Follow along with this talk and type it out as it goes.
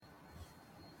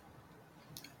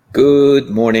Good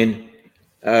morning.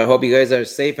 Hope you guys are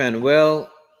safe and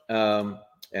well and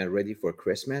ready for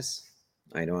Christmas.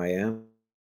 I know I am.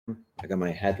 I got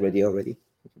my hat ready already.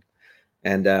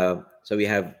 And so we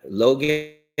have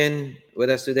Logan with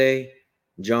us today,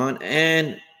 John,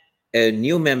 and a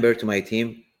new member to my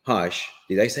team, Hush.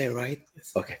 Did I say it right?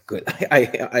 Okay, good.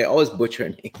 I always butcher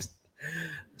names.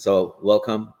 So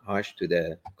welcome, Harsh, to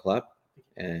the club,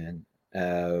 and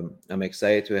I'm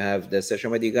excited to have this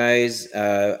session with you guys.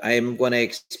 I'm gonna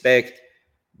expect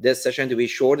this session to be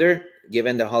shorter,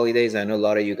 given the holidays. I know a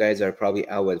lot of you guys are probably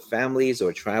out with families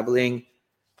or traveling,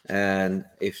 and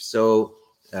if so,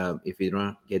 if we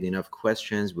don't get enough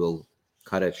questions, we'll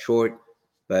cut it short.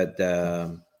 But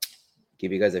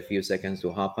give you guys a few seconds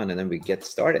to hop on, and then we get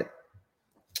started.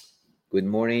 Good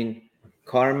morning,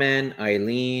 Carmen,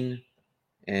 Eileen,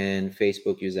 and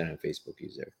Facebook user and Facebook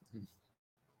user.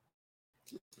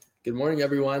 Good morning,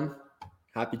 everyone.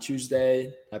 Happy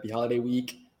Tuesday, happy holiday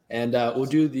week. And we'll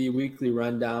do the weekly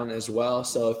rundown as well.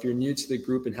 So if you're new to the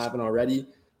group and haven't already,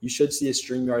 you should see a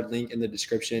StreamYard link in the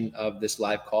description of this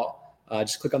live call.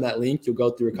 Just click on that link. You'll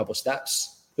go through a couple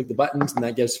steps, click the buttons, and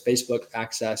that gives Facebook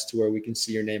access to where we can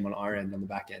see your name on our end on the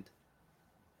back end.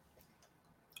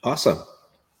 Awesome.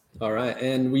 All right.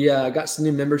 And we got some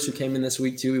new members who came in this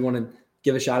week too. We want to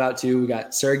give a shout out to. We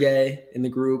got Sergey in the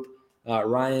group,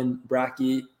 Ryan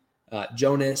Brackey,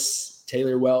 Jonas,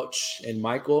 Taylor Welch, and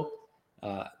Michael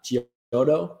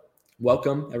Giotto.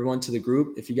 Welcome everyone to the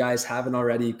group. If you guys haven't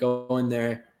already, go in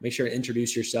there, make sure to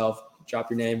introduce yourself, drop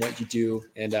your name, what you do,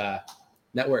 and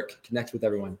network, connect with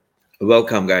everyone.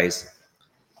 Welcome, guys.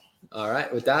 All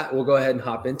right, with that, we'll go ahead and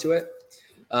hop into it.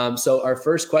 So our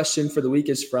first question for the week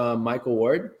is from Michael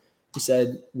Ward. He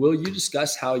said, will you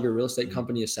discuss how your real estate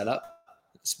company is set up?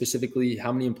 Specifically,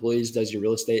 how many employees does your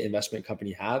real estate investment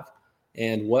company have?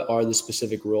 And what are the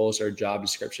specific roles or job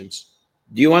descriptions?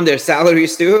 Do you want their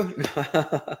salaries too?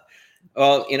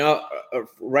 Well,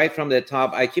 right from the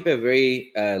top, I keep a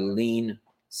very lean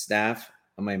staff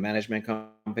on my management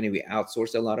company. We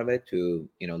outsource a lot of it to,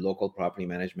 local property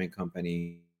management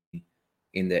company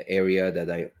in the area that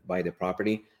I buy the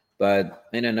property. But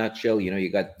in a nutshell, you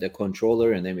got the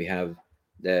controller, and then we have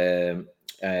the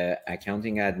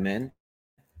accounting admin,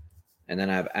 and then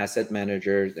I have asset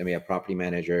managers, then we have property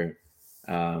manager,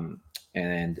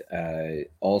 and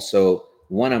also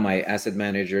one of my asset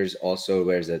managers also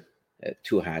wears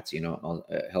two hats,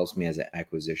 helps me as an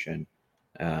acquisition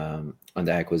on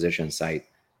the acquisition side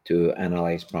to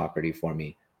analyze property for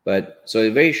me. But so a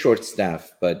very short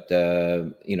staff, but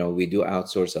we do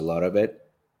outsource a lot of it,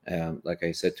 like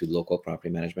I said, to local property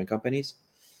management companies.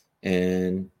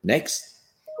 And next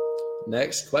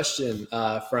question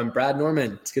from Brad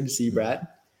Norman. It's good to see you, Brad.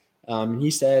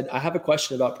 He said, I have a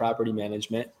question about property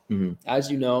management. Mm-hmm. As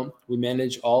you know, we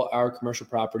manage all our commercial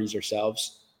properties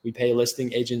ourselves. We pay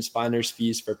listing agents finder's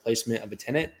fees for placement of a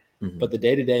tenant, Mm-hmm. but the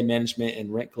day-to-day management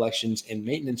and rent collections and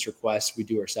maintenance requests we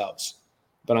do ourselves.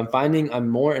 But I'm finding I'm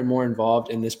more and more involved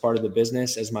in this part of the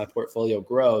business as my portfolio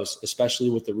grows,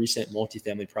 especially with the recent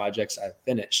multifamily projects I've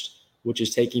finished, which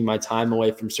is taking my time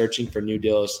away from searching for new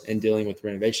deals and dealing with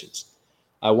renovations.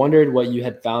 I wondered what you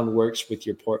had found works with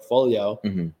your portfolio.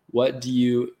 Mm-hmm. What do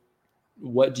you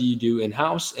do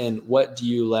in-house, and what do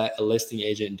you let a listing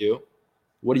agent do?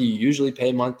 What do you usually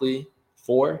pay monthly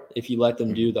for if you let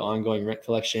them do the ongoing rent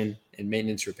collection and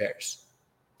maintenance repairs?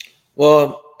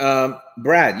 Well,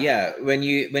 Brad, yeah, when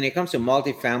it comes to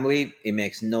multifamily, it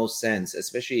makes no sense,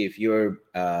 especially if you're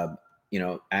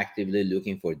actively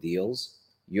looking for deals.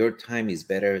 Your time is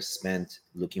better spent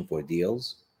looking for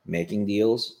deals, making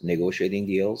deals, negotiating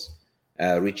deals,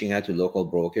 reaching out to local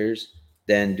brokers,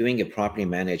 than doing a property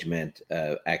management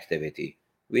activity,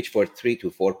 which for 3 to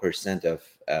 4% of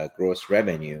gross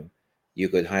revenue, you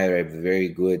could hire a very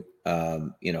good,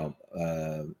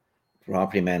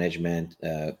 property management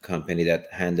company that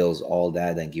handles all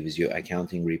that and gives you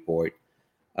accounting report.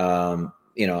 I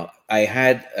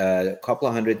had a couple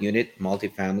of 100 unit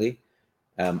multifamily.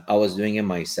 I was doing it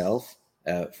myself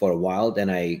for a while. Then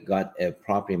I got a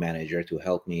property manager to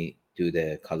help me do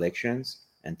the collections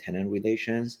and tenant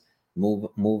relations,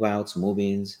 move outs, move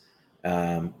ins,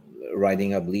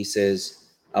 writing up leases.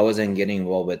 I wasn't getting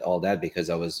involved with all that because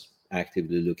I was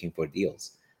actively looking for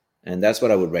deals. And that's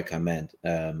what I would recommend.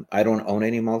 I don't own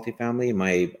any multifamily.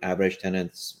 My average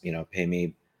tenants, pay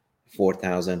me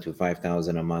 4,000 to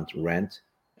 5,000 a month rent,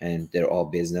 and they're all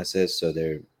businesses, so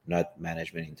they're not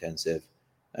management intensive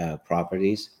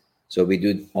properties. So we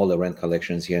do all the rent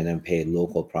collections here, and then pay a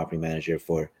local property manager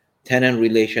for tenant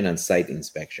relation and site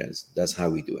inspections. That's how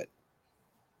we do it.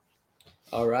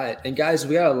 All right. And guys,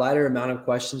 we got a lighter amount of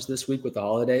questions this week with the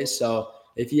holidays. So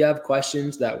If you have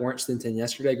questions that weren't sent in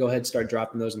yesterday, go ahead and start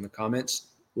dropping those in the comments.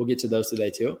 We'll get to those today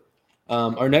too.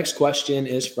 Our next question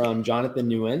is from Jonathan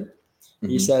Nguyen.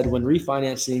 He said, when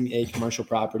refinancing a commercial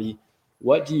property,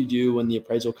 what do you do when the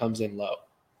appraisal comes in low,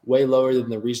 way lower than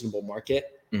the reasonable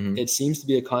market? It seems to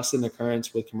be a constant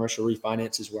occurrence with commercial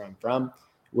refinances where I'm from.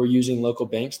 We're using local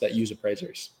banks that use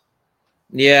appraisers.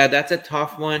 Yeah, that's a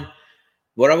tough one.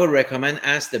 What I would recommend,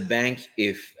 ask the bank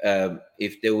if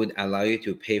they would allow you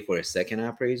to pay for a second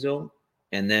appraisal,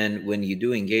 and then when you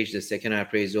do engage the second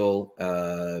appraisal,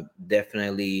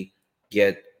 definitely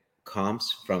get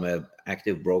comps from an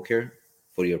active broker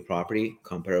for your property,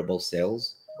 comparable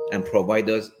sales, and provide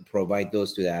those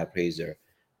to the appraiser.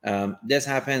 This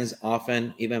happens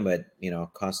often, even with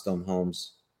custom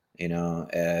homes.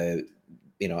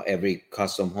 Every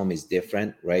custom home is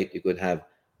different, right? You could have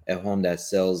a home that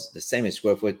sells the same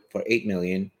square foot for 8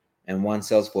 million and one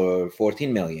sells for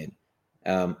 14 million,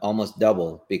 almost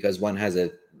double, because one has a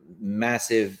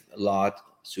massive lot,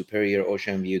 superior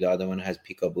ocean view, the other one has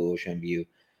peekaboo ocean view.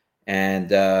 And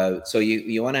so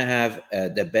you want to have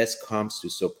the best comps to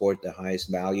support the highest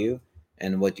value.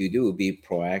 And what you do, be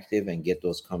proactive and get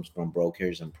those comps from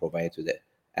brokers and provide to the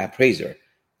appraiser.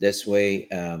 This way,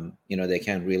 they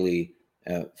can't really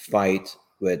fight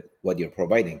with what you're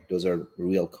providing. Those are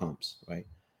real comps, right?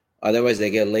 Otherwise,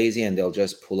 they get lazy and they'll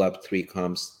just pull up 3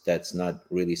 comps that's not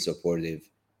really supportive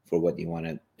for what you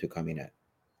wanted to come in at.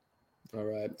 All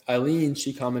right. Eileen,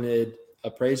 she commented,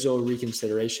 appraisal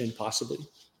reconsideration, possibly.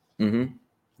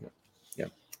 Yeah.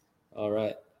 All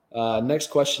right. Next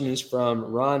question is from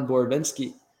Ron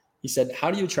Borovinsky. He said,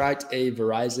 how do you attract a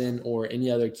Verizon or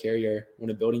any other carrier when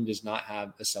a building does not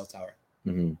have a cell tower?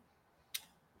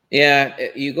 Yeah,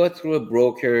 you go through a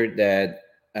broker that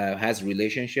has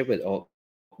relationship with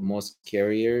most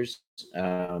carriers.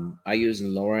 I use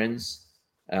Lawrence,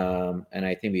 and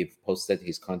I think we've posted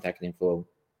his contact info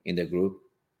in the group.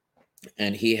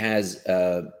 And he has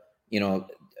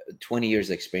 20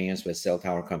 years experience with cell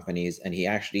tower companies, and he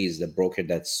actually is the broker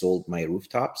that sold my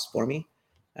rooftops for me.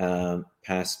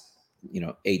 Past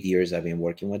 8 years I've been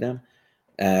working with them.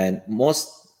 And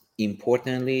most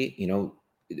importantly,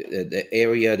 the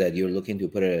area that you're looking to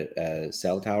put a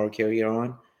cell tower carrier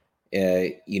on,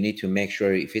 you need to make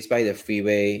sure if it's by the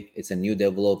freeway, it's a new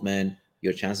development,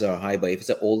 your chances are high. But if it's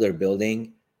an older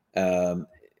building,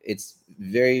 it's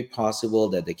very possible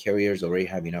that the carriers already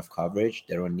have enough coverage.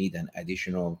 They don't need an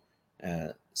additional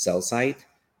cell site,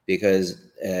 because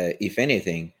if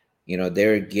anything,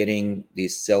 they're getting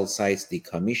these cell sites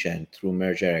decommissioned through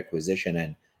merger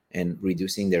acquisition and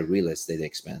reducing their real estate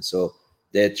expense. So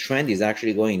the trend is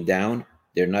actually going down.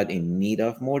 They're not in need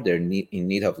of more, they're in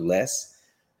need of less.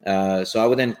 So I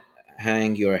wouldn't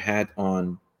hang your hat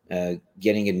on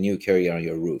getting a new carrier on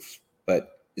your roof,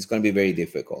 but it's going to be very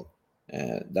difficult.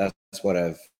 That's what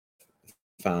I've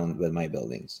found with my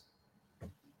buildings.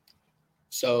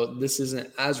 So this isn't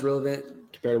as relevant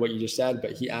compared to what you just said,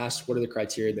 but he asked, what are the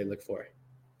criteria they look for?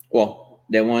 Well,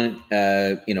 they want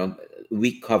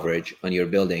weak coverage on your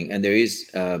building, and there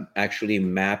is actually a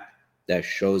map that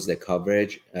shows the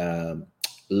coverage.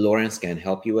 Lawrence can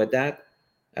help you with that.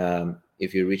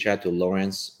 If you reach out to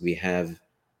Lawrence, we have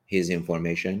his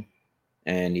information,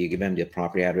 and you give him the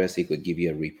property address, he could give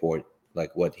you a report,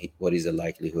 like what is the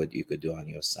likelihood you could do on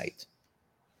your site.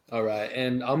 All right.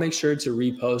 And I'll make sure to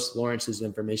repost Lawrence's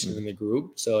information in the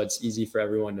group so it's easy for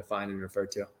everyone to find and refer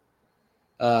to.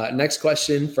 Next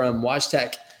question from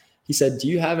WatchTech. He said, do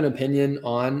you have an opinion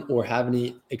on or have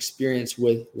any experience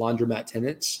with laundromat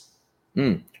tenants?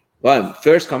 Well,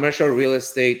 first commercial real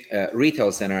estate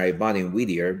retail center I bought in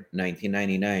Whittier,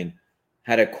 1999,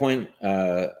 had a coin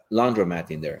laundromat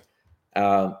in there.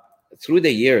 Through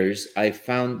the years, I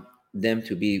found them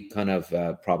to be kind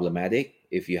of problematic.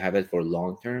 If you have it for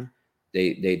long term,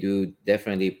 they do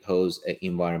definitely pose an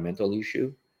environmental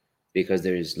issue, because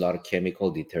there is a lot of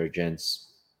chemical detergents,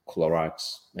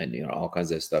 Clorox, and all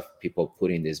kinds of stuff people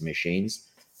put in these machines.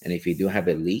 And if you do have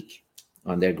a leak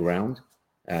on their ground,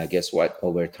 guess what?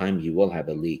 Over time, you will have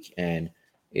a leak. And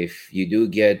if you do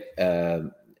get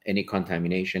any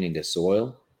contamination in the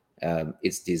soil,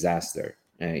 it's disaster.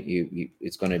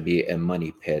 It's going to be a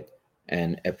money pit,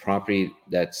 and a property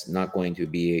that's not going to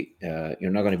be,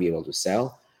 you're not going to be able to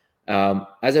sell.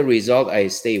 As a result, I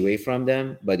stay away from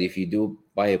them. But if you do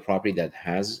buy a property that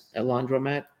has a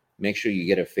laundromat, make sure you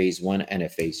get a phase 1 and a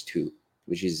phase 2,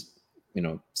 which is,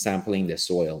 sampling the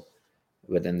soil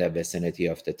within the vicinity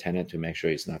of the tenant to make sure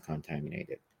it's not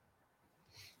contaminated.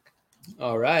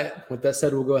 All right. With that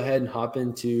said, we'll go ahead and hop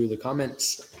into the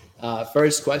comments.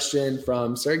 First question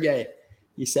from Sergey.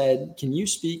 He said, can you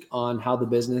speak on how the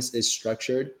business is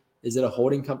structured Is it a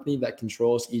holding company that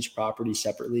controls each property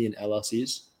separately in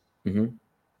LLCs? Mm-hmm.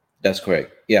 That's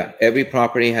correct. Yeah, every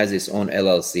property has its own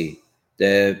LLC.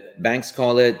 The banks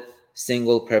call it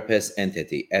single purpose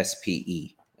entity,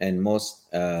 SPE, and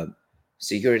most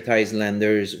securitized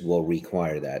lenders will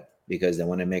require that because they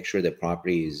want to make sure the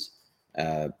property is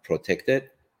protected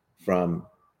from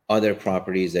other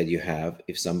properties that you have.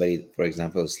 If somebody, for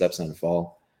example, slips and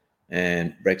fall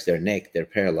and breaks their neck, they're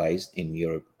paralyzed in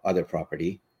your other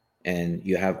property, and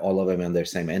you have all of them in their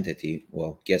same entity.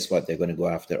 Well, guess what? They're going to go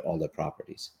after all the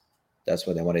properties. That's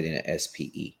what they wanted in an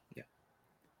SPE. Yeah.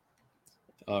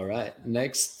 All right.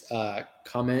 Next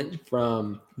comment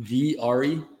from V.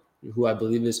 Ari, who I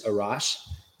believe is Arash.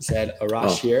 He said, Arash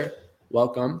Oh, here.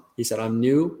 Welcome. He said, I'm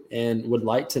new and would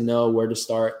like to know where to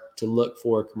start to look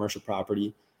for commercial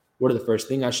property. What are the first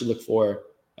thing I should look for?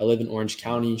 I live in Orange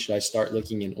County. Should I start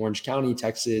looking in Orange County,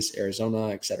 Texas, Arizona,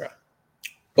 etc.?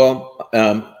 well,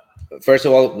 first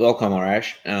of all, welcome,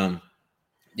 Arash.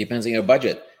 Depends on your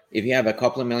budget. If you have a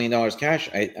couple of $1 million cash,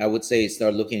 I would say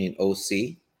start looking in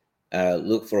OC.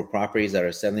 Look for properties that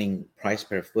are selling price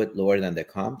per foot lower than the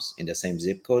comps in the same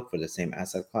zip code for the same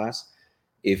asset class.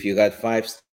 If you got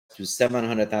 $500,000 to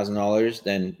 $700,000,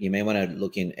 then you may want to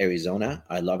look in Arizona.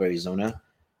 I love Arizona.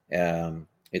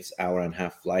 It's hour and a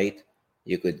half flight.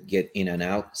 You could get in and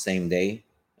out same day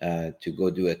to go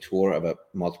do a tour of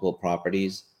multiple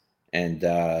properties, and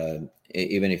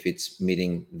even if it's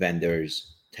meeting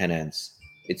vendors, tenants,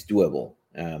 it's doable.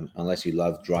 Unless you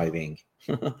love driving,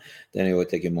 then it would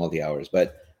take you multi hours.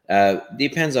 But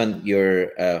depends on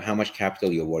your how much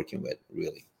capital you're working with,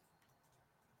 really.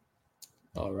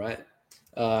 All right.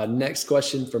 Next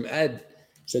question from Ed.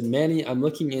 Said, Manny, I'm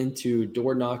looking into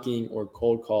door knocking or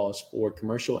cold calls for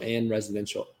commercial and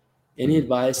residential. Any Mhm.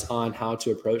 advice on how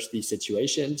to approach these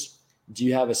situations? Do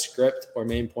you have a script or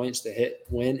main points to hit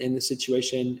when in the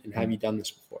situation? And have you done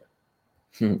this before?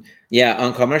 Yeah,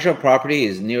 on commercial property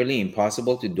is nearly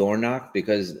impossible to door knock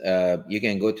because you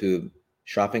can go to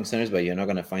shopping centers, but you're not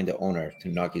going to find the owner to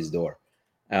knock his door.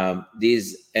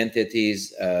 These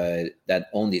entities that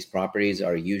own these properties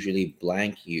are usually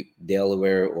blank,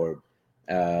 Delaware or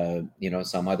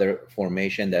some other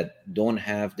formation that don't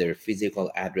have their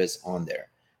physical address on there.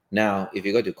 Now, if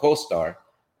you go to CoStar,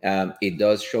 it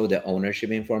does show the ownership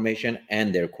information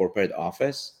and their corporate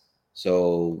office,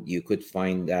 so you could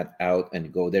find that out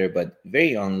and go there, but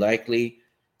very unlikely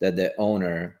that the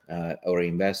owner or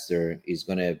investor is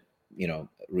going to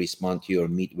respond to you or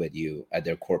meet with you at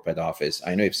their corporate office.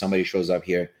 I know if somebody shows up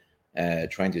here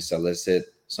trying to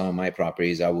solicit some of my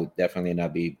properties, I would definitely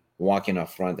not be walking up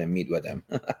front and meet with them.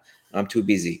 I'm too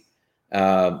busy.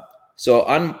 So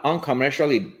on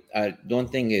commercially, I don't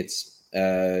think it's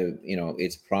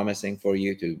promising for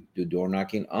you to do door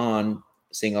knocking. On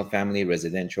single family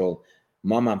residential,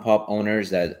 mom and pop owners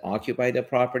that occupy the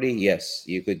property, yes,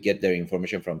 you could get their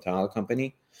information from title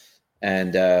company,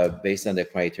 and based on the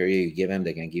criteria you give them,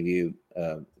 they can give you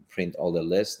print all the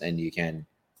list, and you can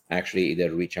actually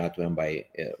either reach out to them by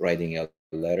writing a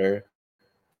letter,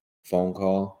 phone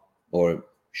call, or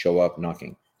show up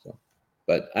knocking. So,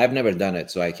 but I've never done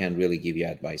it, so I can't really give you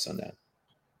advice on that.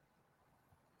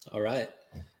 All right.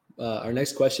 Our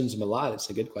next question is Malad. It's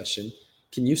a good question.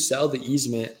 Can you sell the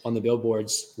easement on the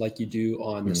billboards like you do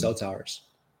on the cell towers?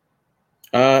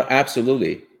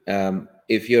 Absolutely.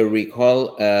 If you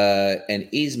recall, an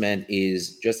easement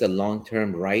is just a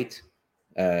long-term right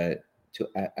to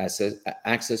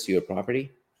access your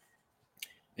property,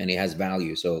 and it has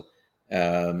value. So,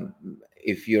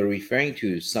 if you're referring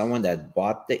to someone that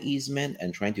bought the easement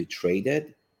and trying to trade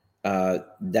it,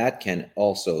 that can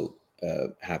also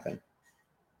happen.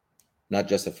 Not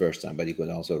just the first time, but you could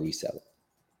also resell it.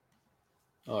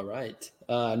 All right.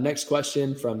 Next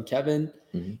question from Kevin.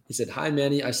 Mhm. He said, "Hi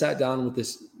Manny, I sat down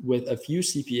with a few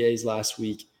CPAs last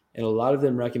week, and a lot of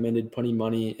them recommended putting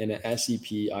money in an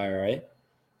SEP IRA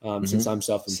since I'm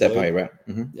SEP self-employed. IRA.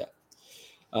 Mhm. Yeah,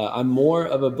 I'm more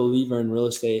of a believer in real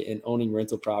estate and owning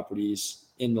rental properties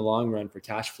in the long run for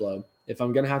cash flow. If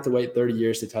I'm going to have to wait 30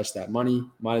 years to touch that money,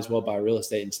 might as well buy real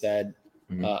estate instead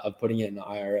of putting it in an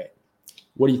IRA.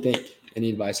 What do you think? Any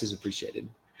advice is appreciated."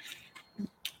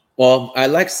 Well, I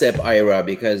like SEP IRA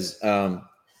because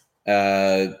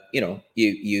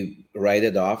you write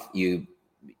it off. You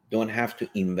don't have to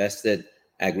invest it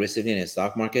aggressively in a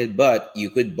stock market, but you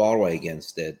could borrow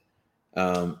against it.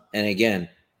 And again,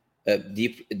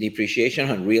 depreciation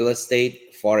on real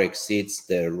estate far exceeds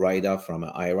the write-off from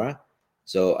an IRA.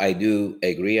 So I do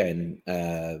agree, and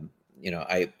I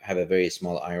have a very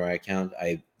small IRA account.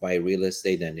 I buy real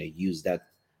estate and I use that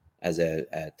as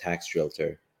a tax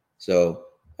shelter. So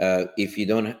if you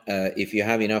don't, if you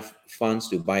have enough funds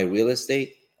to buy real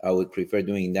estate, I would prefer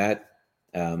doing that.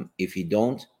 If you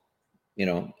don't,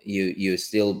 you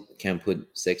still can put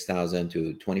 6,000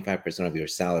 to 25% of your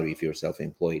salary if you're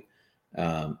self-employed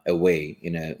away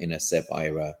in a SEP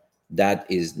IRA. That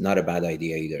is not a bad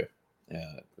idea either,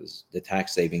 because the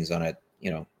tax savings on it,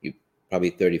 you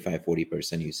probably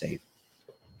 35-40% you save.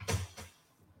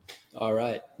 All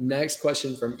right. Next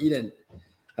question from Eden.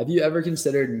 Have you ever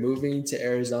considered moving to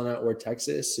Arizona or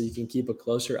Texas so you can keep a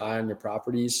closer eye on your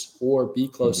properties or be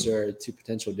closer to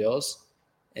potential deals?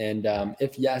 And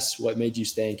if yes, what made you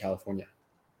stay in California?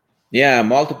 Yeah,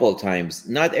 multiple times.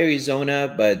 Not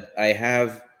Arizona, but I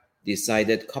have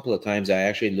decided a couple of times. I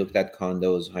actually looked at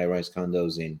condos, high-rise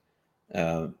condos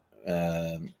uh,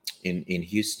 in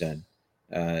Houston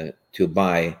to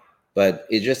buy, but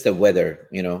it's just the weather.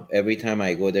 Every time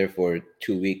I go there for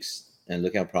 2 weeks and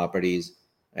look at properties,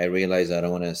 I realize I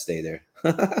don't want to stay there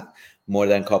more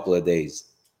than a couple of days.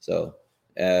 So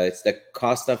it's the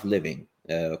cost of living,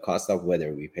 cost of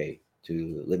weather we pay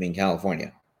to live in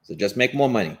California. So just make more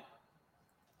money.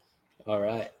 All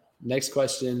right. Next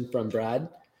question from Brad.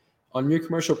 On your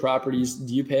commercial properties,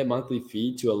 do you pay a monthly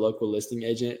fee to a local listing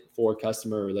agent for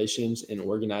customer relations and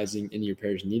organizing any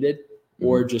repairs needed,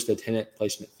 or just a tenant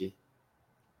placement fee?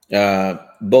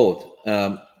 Both.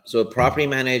 So a property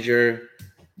manager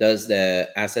does the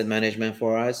asset management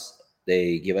for us.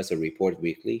 They give us a report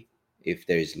weekly. If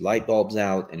there's light bulbs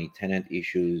out, any tenant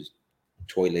issues,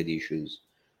 toilet issues,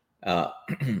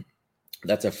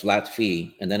 that's a flat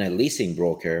fee. And then a leasing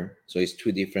broker, so it's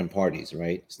two different parties,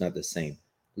 right? It's not the same.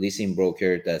 Leasing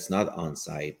broker that's not on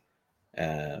site,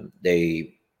 they're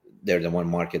the one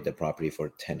market the property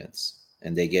for tenants,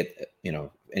 and they get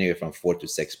anywhere from 4 to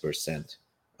 6%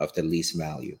 of the lease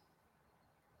value.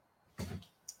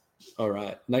 All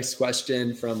right. Next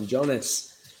question from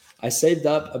Jonas. I saved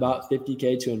up about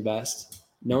 $50K to invest.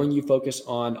 Knowing you focus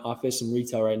on office and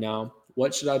retail right now,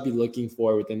 what should I be looking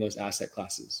for within those asset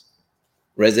classes?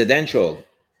 Residential.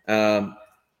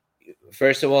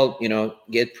 First of all,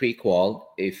 get pre-qualified.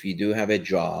 If you do have a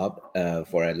job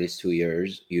for at least 2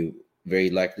 years, you very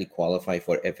likely qualify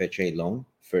for FHA loan,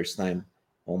 first time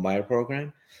home buyer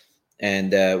program.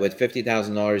 And with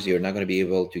 $50,000, you're not going to be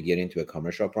able to get into a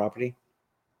commercial property.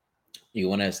 You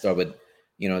want to start with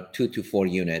 2 to 4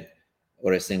 unit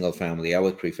or a single family. I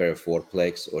would prefer a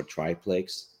fourplex or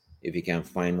triplex if you can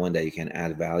find one that you can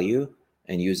add value,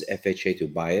 and use FHA to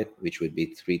buy it, which would be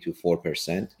 3 to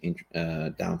 4% in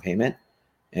down payment.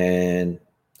 And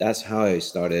that's how I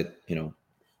started,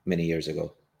 many years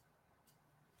ago.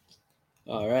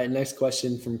 All right. Next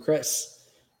question from Chris.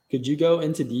 Could you go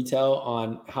into detail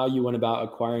on how you went about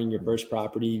acquiring your first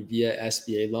property via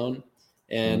SBA loan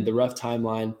and the rough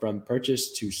timeline from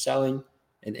purchase to selling,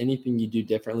 and anything you do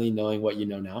differently knowing what you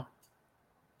know now?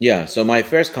 Yeah. So my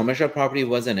first commercial property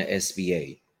wasn't an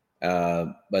SBA,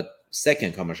 but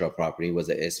second commercial property was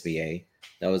a SBA.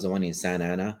 That was the one in Santa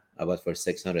Ana. I bought for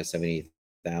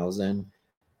 $670,000.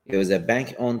 It was a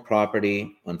bank-owned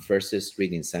property on First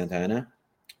Street in Santa Ana,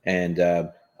 and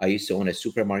I used to own a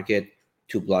supermarket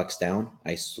 2 blocks down.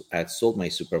 I had sold my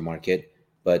supermarket,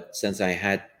 but since I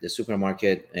had the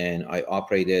supermarket and I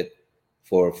operated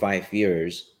for 5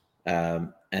 years,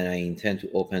 and I intend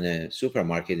to open a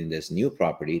supermarket in this new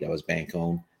property that was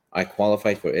bank-owned, I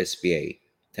qualified for SBA,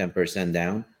 10%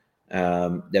 down.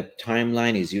 The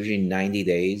timeline is usually 90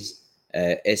 days.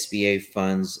 SBA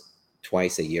funds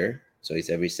twice a year, so it's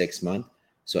every 6 months.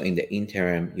 So in the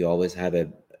interim, you always have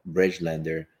a bridge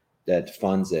lender that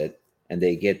funds it, and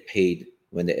they get paid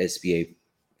when the SBA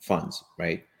funds,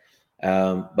 right?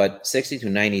 But 60 to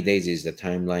 90 days is the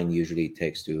timeline usually it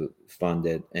takes to fund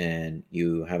it, and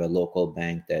you have a local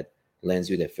bank that lends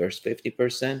you the first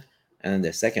 50%, and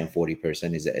the second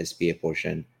 40% is the SBA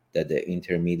portion that the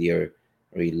intermediary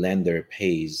lender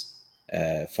pays,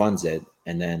 funds it,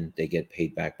 and then they get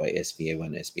paid back by SBA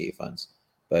when SBA funds.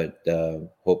 But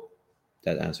hope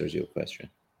that answers your question.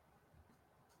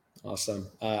 Awesome.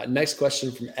 Next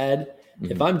question from Ed.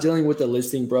 If I'm dealing with a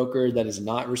listing broker that is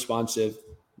not responsive,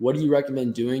 what do you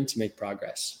recommend doing to make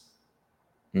progress?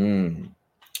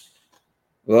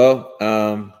 Well,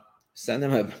 send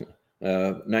him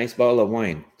a nice bottle of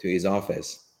wine to his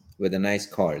office with a nice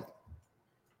card.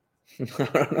 I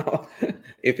don't know.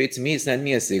 If it's me, send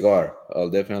me a cigar. I'll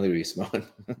definitely respond.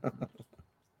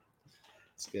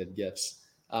 It's good gifts.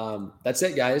 That's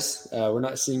it, guys. We're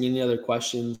not seeing any other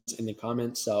questions in the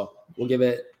comments, so we'll give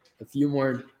it a few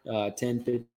more 10,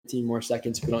 15 more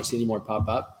seconds. If we don't see any more pop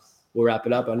up, we'll wrap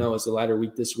it up. I know it's a lighter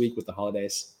week this week with the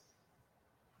holidays.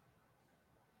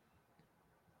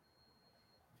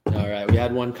 All right. right. We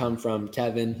had one come from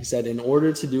Kevin. He said, in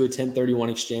order to do a 1031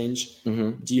 exchange,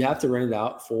 do you have to rent it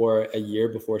out for a year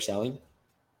before selling?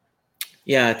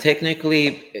 Yeah,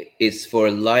 technically it's for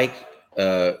like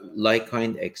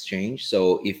kind exchange.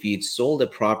 So if you sold a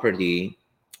property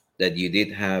that you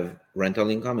did have rental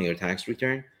income in your tax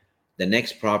return, the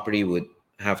next property would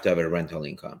have to have a rental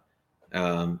income.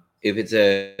 If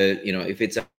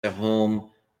it's a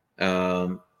home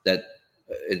that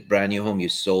a brand new home you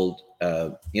sold,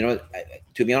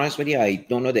 to be honest with you, I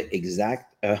don't know the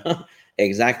exact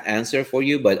exact answer for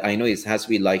you, but I know it has to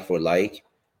be like for like.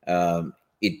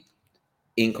 It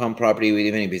income property,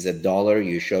 even if it's $1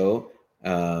 you show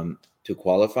to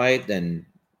qualify, then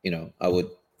I would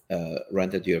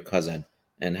rent it to your cousin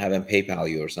and have him PayPal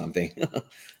you or something.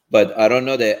 But I don't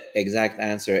know the exact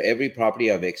answer. Every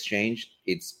property I've exchanged,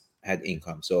 it's had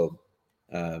income, so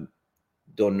um,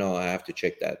 don't know. I have to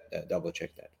check that, double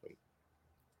check that for you.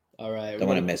 All right. Don't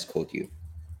want to misquote you.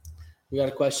 We got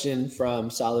a question from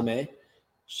Salome.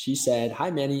 She said,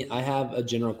 hi, Manny. I have a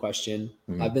general question.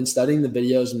 Mm-hmm. I've been studying the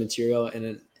videos and material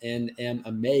and am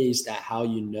amazed at how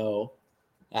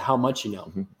much you know.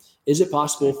 Mm-hmm. Is it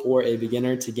possible for a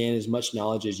beginner to gain as much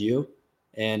knowledge as you?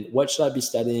 And what should I be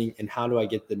studying? And how do I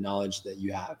get the knowledge that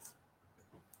you have?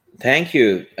 Thank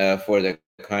you for the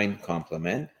kind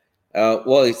compliment.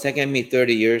 Well, it's taken me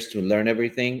 30 years to learn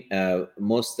everything.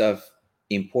 Most of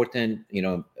important,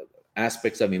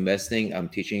 aspects of investing, I'm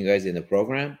teaching you guys in the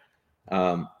program.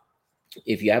 Um,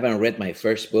 if you haven't read my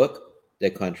first book,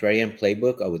 The Contrarian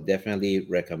Playbook, I would definitely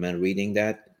recommend reading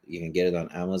that. You can get it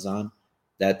on Amazon.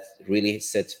 That really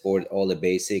sets forth all the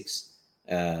basics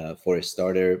for a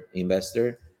starter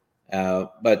investor.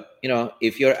 But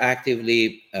if you're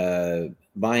actively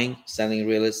buying, selling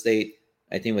real estate,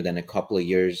 I think within a couple of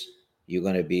years you're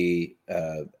going to be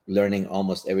learning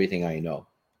almost everything I know,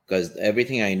 because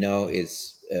everything I know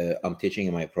is I'm teaching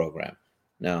in my program.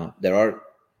 Now there are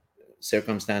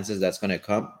circumstances that's going to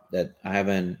come that I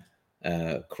haven't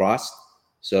crossed.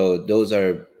 So those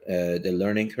are the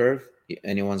learning curve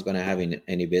anyone's going to have in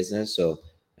any business. So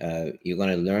you're going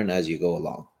to learn as you go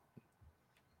along.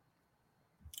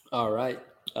 All right.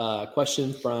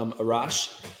 Question from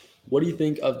Arash. What do you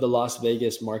think of the Las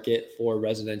Vegas market for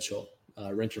residential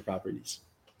renter properties?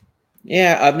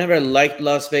 Yeah, I've never liked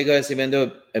Las Vegas, even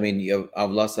though,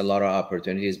 I've lost a lot of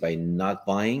opportunities by not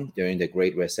buying during the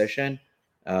Great Recession,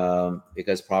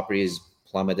 because properties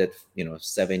plummeted,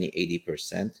 70,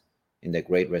 80% in the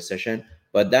Great Recession.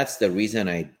 But that's the reason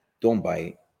I don't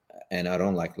buy, and I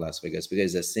don't like Las Vegas,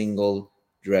 because it's a single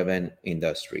driven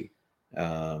industry.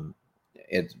 Um,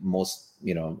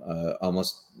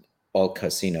 almost all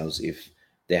casinos, if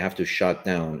they have to shut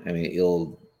down,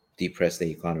 it'll depress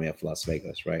the economy of Las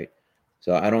Vegas, right?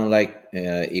 So I don't like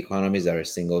economies that are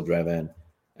single driven.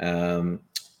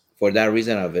 For that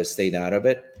reason, I've stayed out of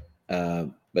it.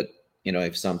 But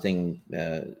if something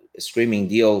streaming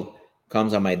deal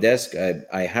comes on my desk,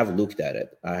 I have looked at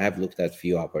it. I have looked at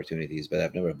few opportunities, but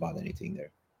I've never bought anything there.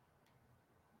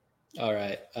 All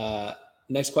right.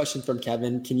 Next question from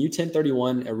Kevin. Can you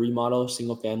 1031 a remodel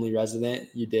single family resident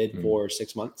you did for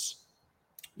 6 months?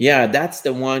 Yeah, that's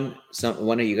the one.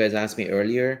 One of you guys asked me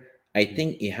earlier. I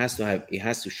think it has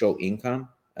to show income.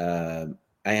 I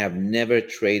have never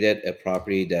traded a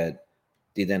property that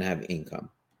didn't have income,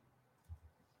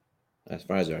 as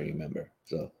far as I remember.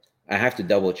 So I have to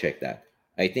double check that.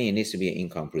 I think it needs to be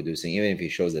income producing, even if it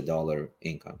shows the dollar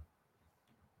income.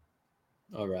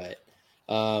 All right.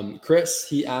 Chris,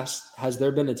 he asked, has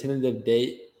there been a tentative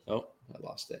date? Oh, I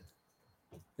lost it.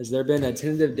 Has there been a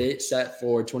tentative date set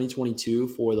for 2022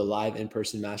 for the live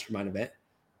in-person mastermind event?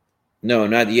 No,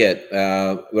 not yet.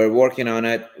 We're working on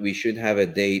it. We should have a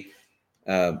date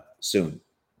soon,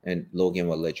 and Logan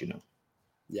will let you know.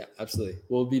 Yeah, absolutely.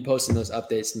 We'll be posting those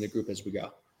updates in the group as we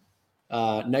go.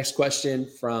 Next question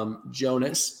from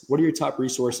Jonas. What are your top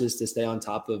resources to stay on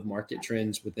top of market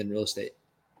trends within real estate?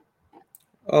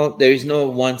 Oh, there is no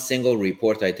one single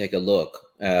report I take a look.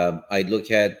 I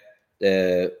look at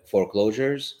the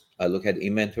foreclosures. I look at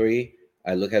inventory.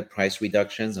 I look at price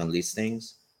reductions on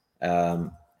listings,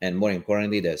 and more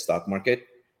importantly, the stock market.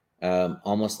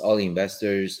 Almost all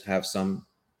investors have some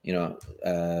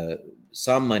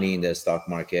money in the stock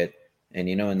market, and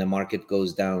when the market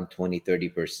goes down 20,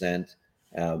 30%,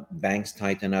 banks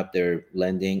tighten up their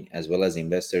lending, as well as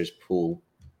investors pool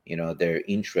their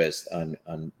interest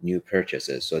on new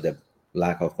purchases, so the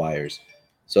lack of buyers.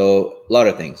 So a lot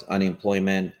of things: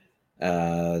 unemployment,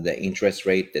 the interest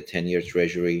rate, the 10-year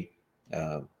treasury,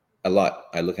 a lot.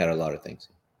 I look at a lot of things.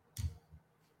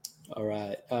 All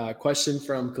right. Question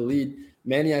from Khalid.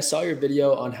 Manny, I saw your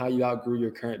video on how you outgrew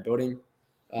your current building.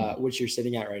 which you're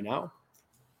sitting at right now.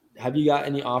 Have you got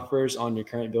any offers on your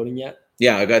current building yet?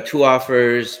 Yeah, I got 2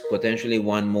 offers, potentially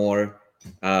 1 more.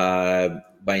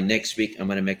 By next week, I'm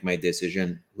gonna make my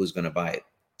decision who's gonna buy it.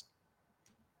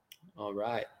 All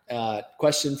right.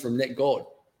 Question from Nick Gold.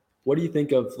 What do you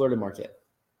think of Florida market?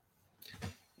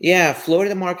 Yeah,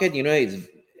 Florida market, it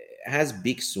has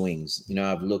big swings.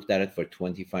 I've looked at it for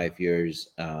 25 years.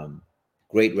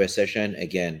 Great recession,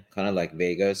 again, kind of like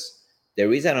Vegas. The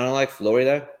reason I don't like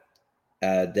Florida,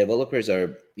 developers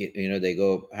are, they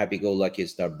go happy-go-lucky,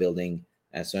 start building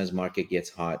as soon as market gets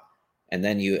hot. And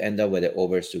then you end up with an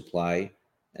oversupply.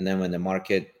 And then when the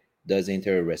market does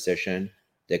enter a recession,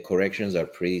 the corrections are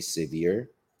pretty severe.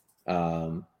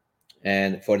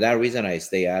 And for that reason, I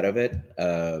stay out of it.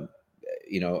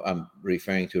 I'm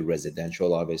referring to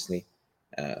residential, obviously,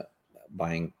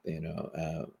 buying,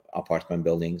 apartment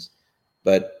buildings.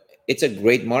 But it's a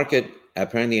great market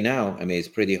apparently now. I mean, it's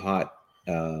pretty hot,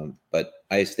 but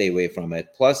I stay away from it.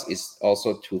 Plus, it's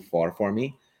also too far for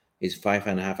me. It's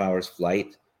 5.5 hours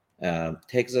flight.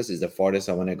 Texas is the farthest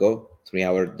I want to go.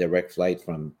 3-hour direct flight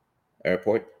from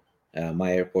airport,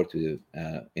 my airport to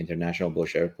International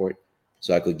Bush Airport,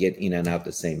 so I could get in and out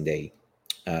the same day.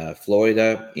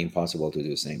 Florida, impossible to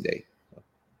do same day.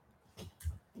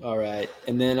 All right.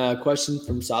 And then a question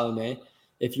from Salome.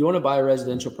 If you want to buy a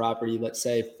residential property, let's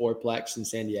say fourplex in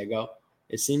San Diego,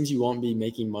 it seems you won't be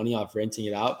making money off renting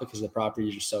it out because the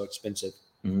properties are so expensive.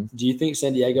 Mm-hmm. Do you think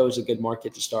San Diego is a good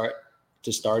market to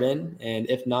start in? And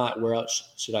if not, where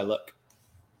else should I look?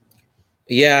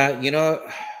 Yeah,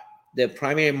 the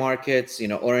primary markets,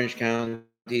 Orange County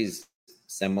is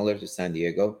similar to San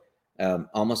Diego.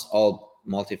 Almost all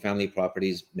multifamily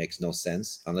properties makes no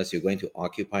sense unless you're going to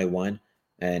occupy one.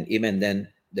 And even then,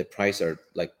 the price are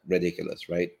like ridiculous,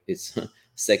 right? It's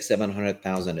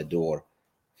 600,000-700,000 a door.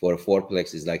 For a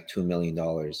fourplex is like $2 million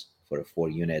for a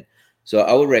 4-unit. So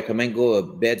I would recommend go a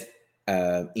bit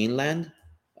inland,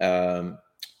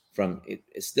 from it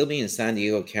still being in San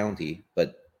Diego County,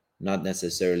 but not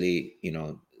necessarily,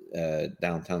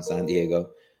 downtown San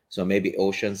Diego. So maybe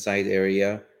Oceanside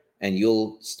area, and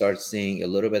you'll start seeing a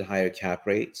little bit higher cap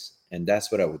rates. And that's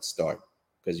what I would start,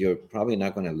 because you're probably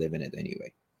not going to live in it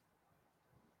anyway.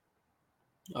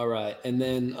 All right. And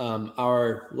then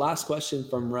our last question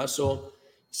from Russell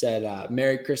said,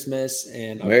 Merry Christmas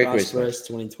and a Merry prosperous Christmas.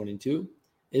 2022.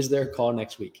 Is there a call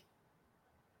next week?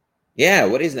 Yeah,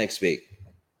 what is next week?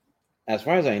 As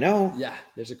far as I know, Yeah,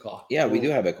 there's a call. yeah, we do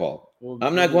have a call. We'll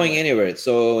I'm not going that. anywhere.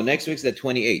 So next week's the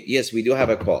 28th. Yes, we do have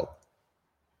a call.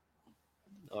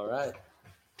 All right.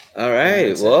 All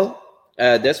right. Well,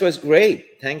 this was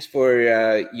great. Thanks for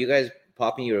you guys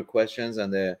popping your questions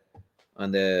on the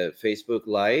Facebook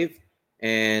Live.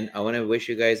 And I want to wish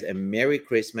you guys a Merry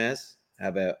Christmas.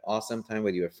 Have an awesome time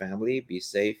with your family. Be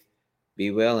safe,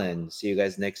 be well, and see you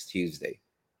guys next Tuesday.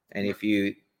 And if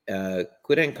you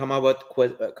couldn't come up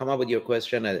with your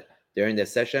question during the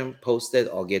session, post it.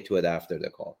 I'll get to it after the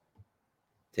call.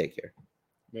 Take care.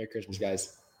 Merry Christmas,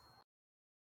 guys.